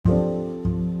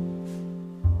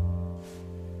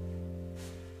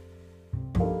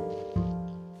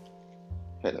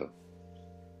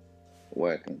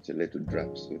back into Little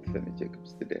Drops with Femi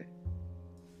Jacobs today.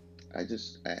 I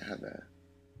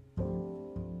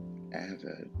have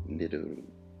a little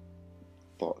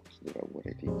thought that I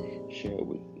wanted to share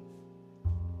with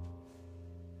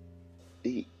you.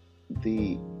 The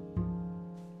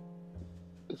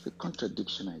It's a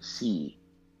contradiction I see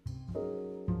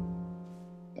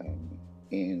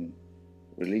in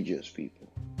religious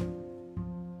people,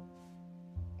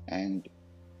 and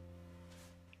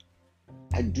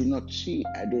I don't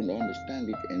understand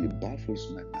it, and it baffles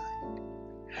my mind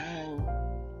how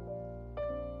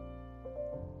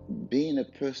being a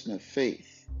person of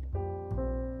faith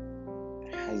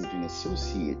has been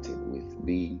associated with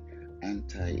being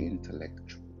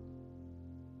anti-intellectual.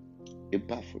 It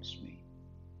baffles me.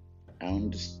 I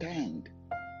understand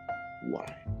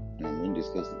why, and I'm going to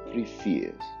discuss the 3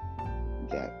 fears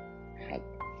that have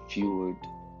fueled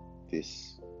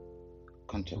this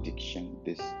contradiction,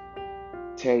 this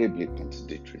terribly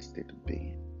contradictory state of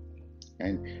being.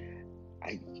 And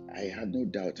I have no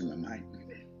doubt in my mind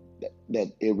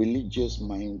that a religious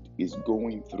mind that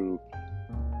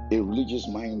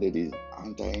is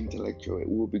anti-intellectual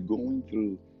will be going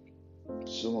through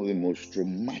some of the most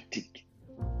traumatic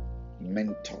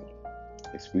mental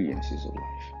experiences of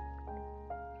life.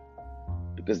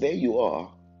 Because there you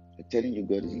are, telling you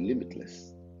God is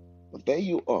limitless. But there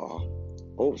you are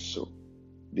also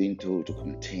being told to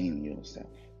contain yourself,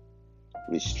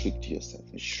 restrict yourself,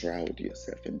 and shroud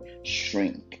yourself, and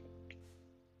shrink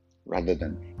rather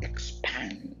than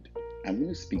expand. I'm going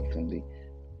to speak from the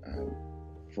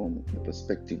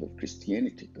perspective of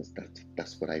Christianity, because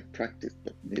that's what I practice.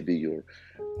 But maybe you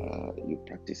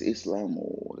practice Islam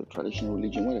or the traditional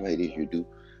religion, whatever it is you do.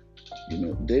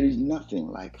 There is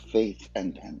nothing like faith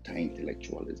and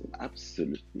anti-intellectualism.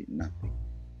 Absolutely nothing.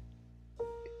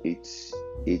 It's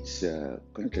a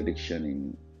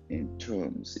contradiction in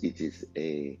terms. It is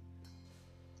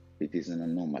an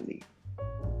anomaly,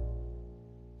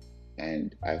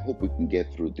 and I hope we can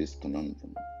get through this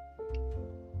conundrum.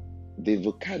 The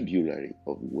vocabulary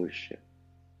of worship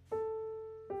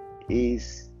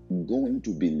is going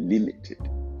to be limited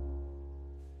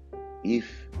if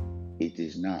it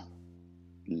is not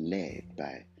led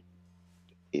by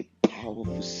a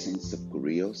powerful sense of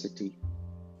curiosity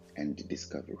and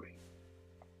discovery.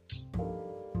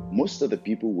 Most of the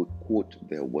people will quote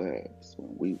their words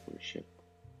when we worship.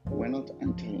 We're not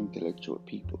anti-intellectual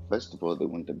people. First of all, they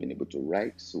wouldn't have been able to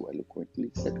write so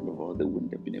eloquently. Second of all, they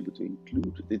wouldn't have been able to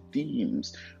include the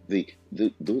themes,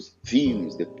 those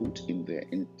themes they put in their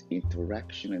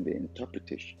interaction and their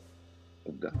interpretation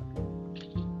of God.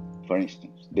 For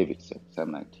instance, David said,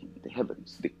 Psalm 19, the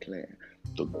heavens declare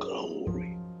the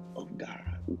glory of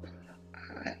God.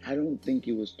 I don't think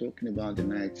he was talking about the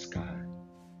night sky.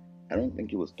 I don't think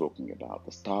he was talking about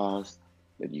the stars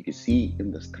that you can see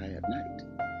in the sky at night.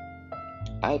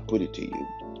 I put it to you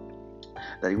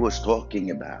that he was talking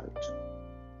about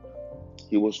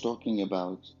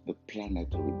the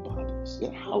planetary bodies.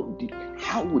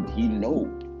 How would he know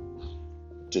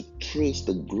to trace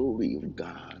the glory of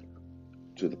God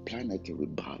to the planetary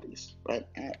bodies, right?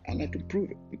 And I can prove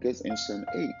it, because in Psalm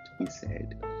 8 he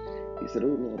said, "Oh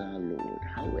Lord, our Lord,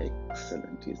 how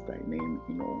excellent is thy name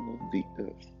in all the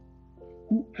earth.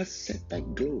 Who has set thy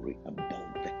glory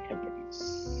above the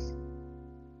heavens?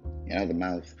 Out of the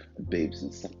mouth of babes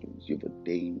and sucklings you've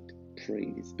ordained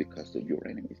praise because of your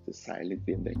enemies to silence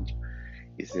the avenger."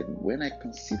 He said, when I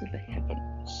consider the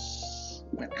heavens,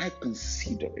 when I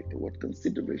consider it, what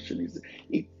consideration is,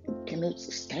 it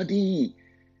connotes study,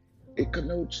 it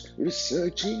connotes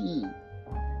researching,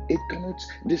 it connotes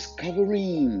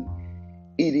discovering.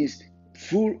 It is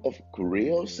full of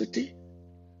curiosity.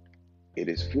 It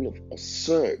is full of a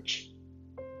search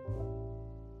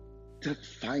to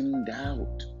find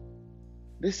out.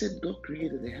 They said God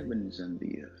created the heavens and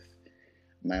the earth.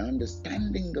 My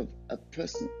understanding of a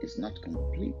person is not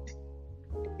complete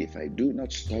if I do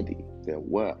not study their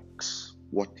works,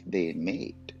 what they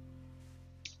made.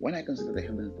 When I consider the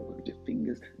heavens, the work of your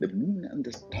fingers, the moon and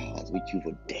the stars which you've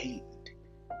ordained.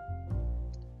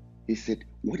 He said,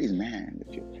 what is man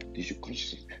that you should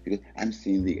conscious? Because I'm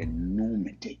seeing the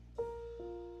enormity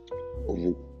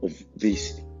of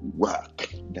this work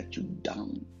that you've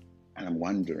done. And I'm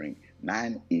wondering,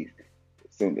 man is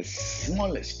some of the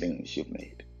smallest things you've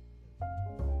made.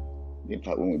 In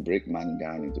fact, when we break man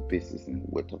down into pieces, and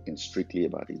we're talking strictly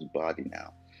about his body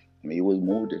now, he was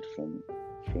molded from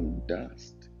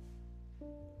dust.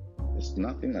 There's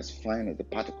nothing as fine as the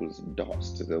particles of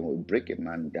dust. So when we break a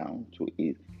man down to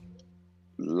its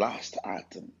last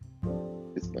atom,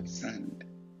 it's but sand.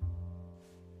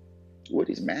 What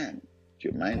is man? that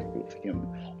you're mindful of him,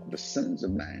 the sons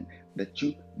of man, that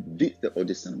you or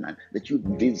the son of man, that you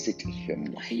visit him.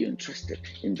 Why are you interested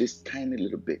in this tiny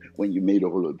little bit when you made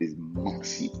all of these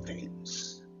massive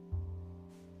things?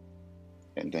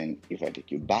 And then if I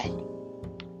take you back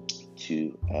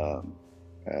to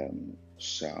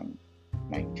Psalm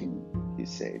 19, he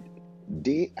said,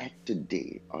 day after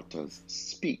day utters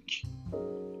speech,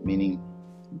 meaning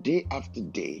day after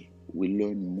day we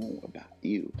learn more about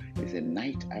you. He said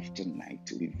night after night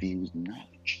reveals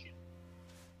knowledge.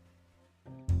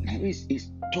 Now he's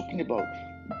talking about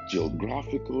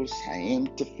geographical,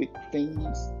 scientific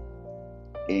things,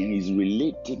 and he's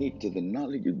relating it to the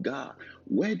knowledge of God.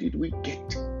 Where did we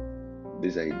get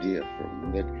this idea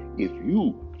from? That if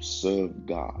you serve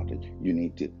God, you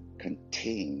need to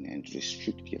contain and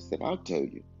restrict yourself. I'll tell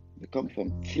you, they come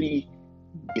from three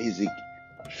basic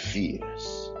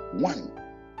fears. One,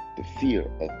 the fear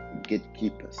of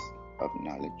gatekeepers of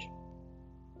knowledge,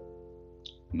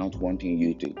 not wanting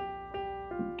you to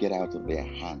get out of their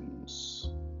hands.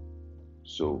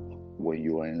 So when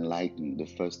you are enlightened, the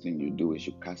first thing you do is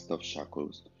you cast off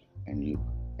shackles and you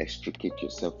extricate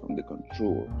yourself from the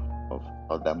control of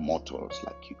other mortals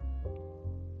like you.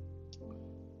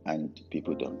 And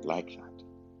people don't like that.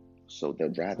 So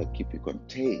they'd rather keep you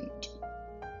contained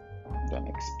than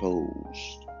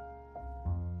exposed.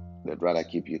 They'd rather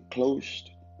keep you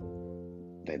closed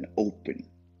than open.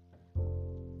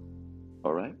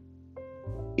 All right?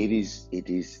 It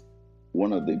is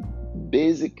one of the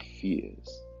basic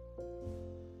fears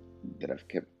that have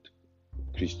kept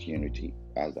Christianity,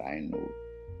 as I know,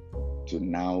 to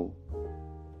now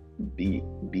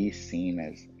be seen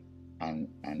as an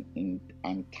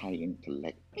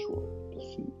anti-intellectual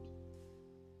pursuit.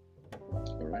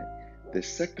 All right. The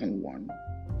second one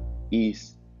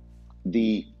is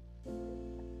the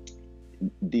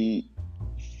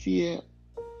fear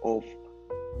of,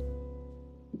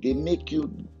 they make you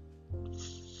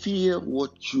fear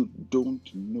what you don't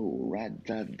know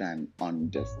rather than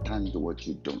understand what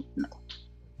you don't know.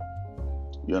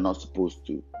 You're not supposed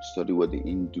to study what the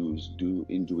Hinduists do.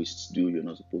 You're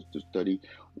not supposed to study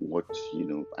what,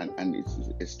 and it's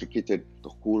extricated the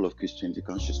whole of Christianity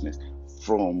consciousness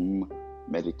from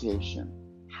meditation.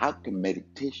 How can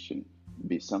meditation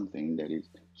be something that is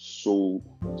so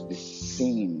the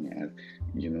same as,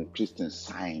 Christian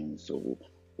Science or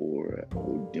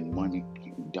demonic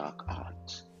dark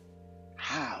arts?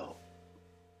 How?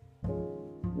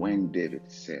 When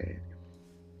David said,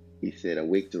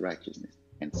 awake to righteousness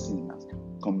and sin not.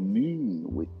 Commune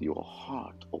with your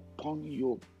heart upon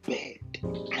your bed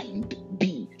and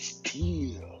be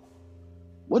still.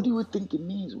 What do you think it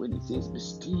means when it says be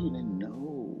still and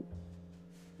know?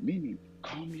 Meaning,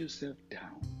 calm yourself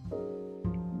down.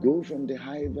 Go from the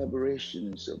high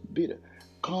vibrations of beta.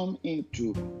 Come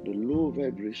into the low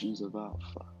vibrations of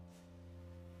alpha.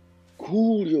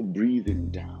 Cool your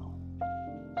breathing down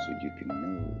so you can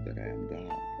know that I am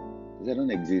God. Because I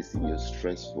don't exist in your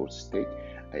stressful state.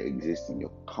 I exist in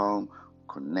your calm,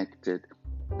 connected,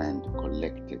 and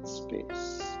collected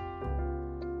space.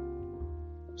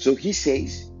 So he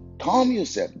says, calm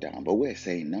yourself down. But we're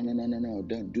saying, no,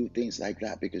 don't do things like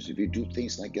that. Because if you do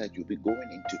things like that, you'll be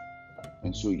going into.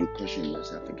 And so you caution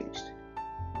yourself against it.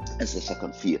 That's the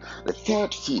second fear. The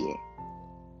third fear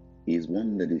is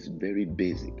one that is very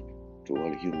basic to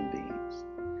all human beings.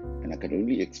 And I can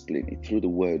only explain it through the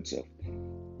words of,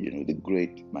 the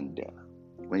great Mandela.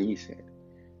 When he said,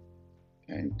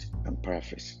 and I'm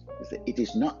paraphrasing, he said, it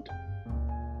is not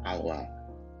our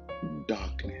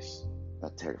darkness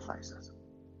that terrifies us.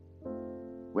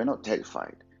 We're not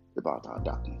terrified about our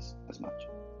darkness as much.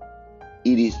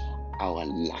 It is our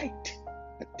light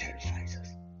that terrifies us.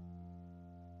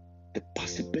 The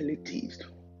possibilities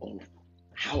of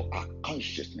how our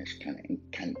consciousness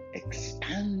can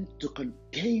expand to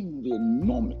contain the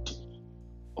enormity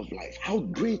of life, how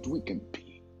great we can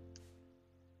be,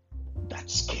 that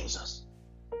scares us.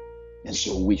 And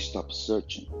so we stop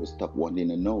searching, we stop wanting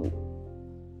to know,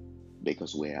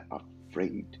 because we're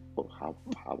afraid of how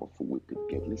powerful we could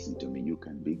get. Listen to me, you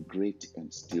can be great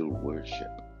and still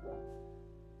worship.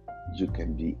 You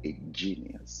can be a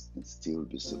genius and still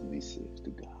be submissive to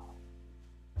God.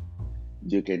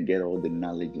 You can get all the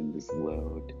knowledge in this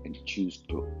world and choose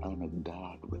to honor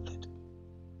God with it.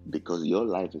 Because your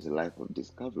life is a life of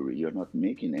discovery. You're not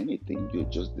making anything. You're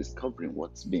just discovering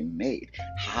what's been made.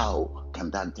 How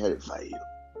can that terrify you?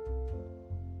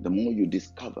 The more you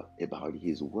discover about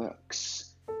His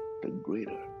works, the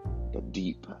greater, the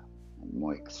deeper, and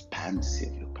more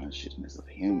expansive your consciousness of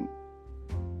Him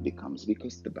becomes.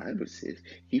 Because the Bible says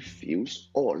He fills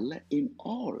all in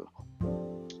all.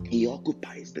 He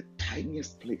occupies the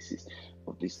tiniest places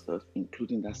of this earth,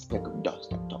 including that speck of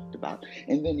dust I talked about.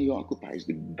 And then he occupies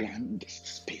the grandest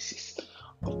spaces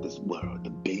of this world, the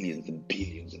billions and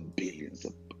billions and billions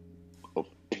of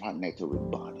planetary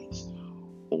bodies,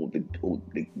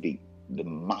 the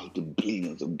mighty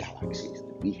billions of galaxies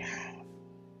that we have.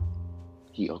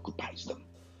 He occupies them.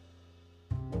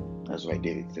 That's why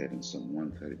David said in Psalm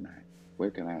 139,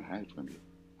 where can I hide from you?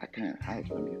 I can't hide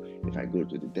from you. If I go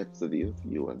to the depths of the earth,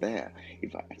 you are there.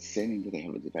 If I ascend into the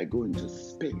heavens, if I go into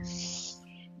space,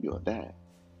 you are there.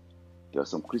 There are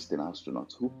some Christian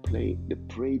astronauts who prayed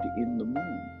in the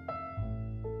moon,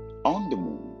 on the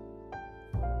moon.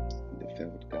 And they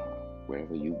felt God.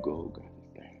 Wherever you go, God is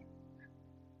there.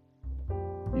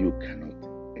 You cannot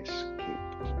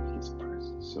escape from His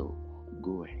presence. So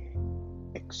go ahead,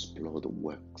 explore the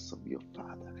works of your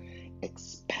Father,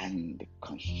 expand the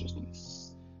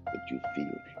consciousness that you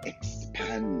feel,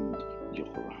 expand your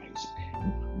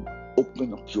horizon,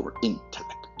 open up your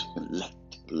intellect and let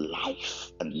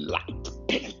life and light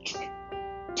penetrate,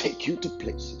 take you to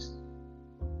places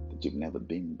that you've never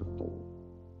been before.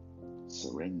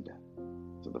 Surrender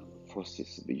to the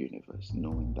forces of the universe,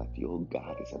 knowing that your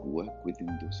God is at work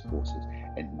within those forces,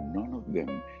 and none of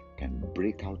them can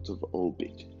break out of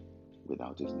orbit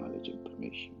without His knowledge and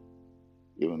permission.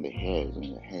 Even the hairs on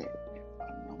your head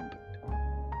are numbered.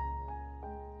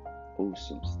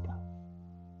 Awesome stuff.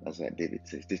 That's why David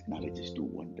says, this knowledge is too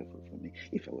wonderful for me.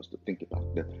 If I was to think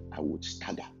about that, I would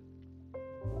stagger.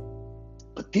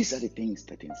 But these are the things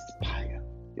that inspire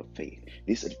your faith.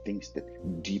 These are the things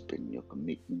that deepen your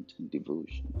commitment and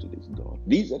devotion to this God.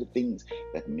 These are the things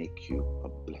that make you a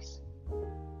blessing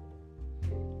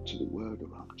to the world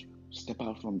around you. Step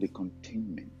out from the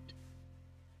containment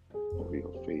of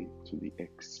your faith to the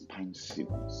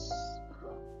expansiveness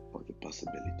of the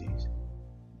possibilities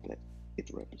that it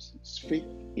represents. Faith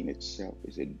in itself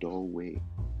is a doorway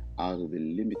out of the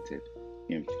limited,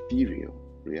 inferior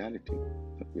reality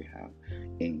that we have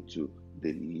into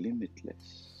the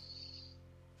limitless,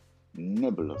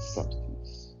 nebulous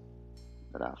substance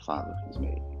that our Father has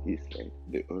made. He said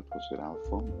the earth was without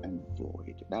form and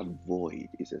void. That void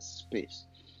is a space.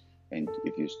 And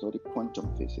if you study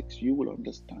quantum physics, you will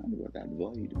understand what that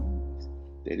void means.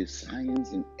 There is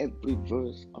science in every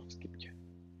verse of Scripture.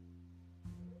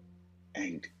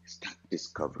 And start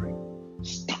discovering,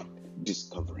 start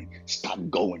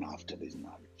going after this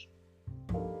knowledge,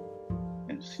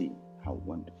 and see how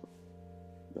wonderful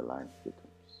your life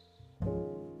becomes.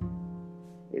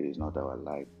 It is not our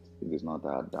light, it is not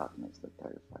our darkness that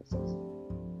terrifies us.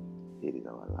 It is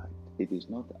our light. It is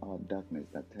not our darkness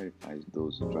that terrifies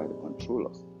those who try to control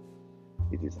us.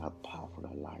 It is how powerful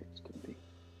our lives can be.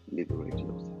 Liberate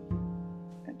yourself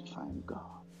and find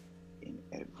God in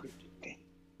everything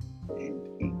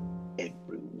and in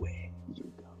everywhere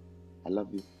you go. I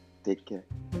love you. Take care.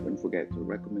 Don't forget to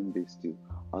recommend this to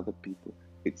other people.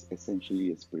 It's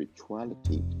essentially a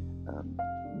spirituality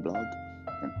blog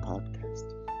and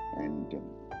podcast, and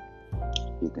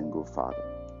you can go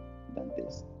farther than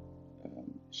this.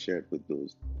 Share it with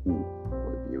those who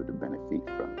will be able to benefit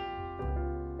from it.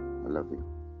 I love you.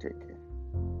 Take care.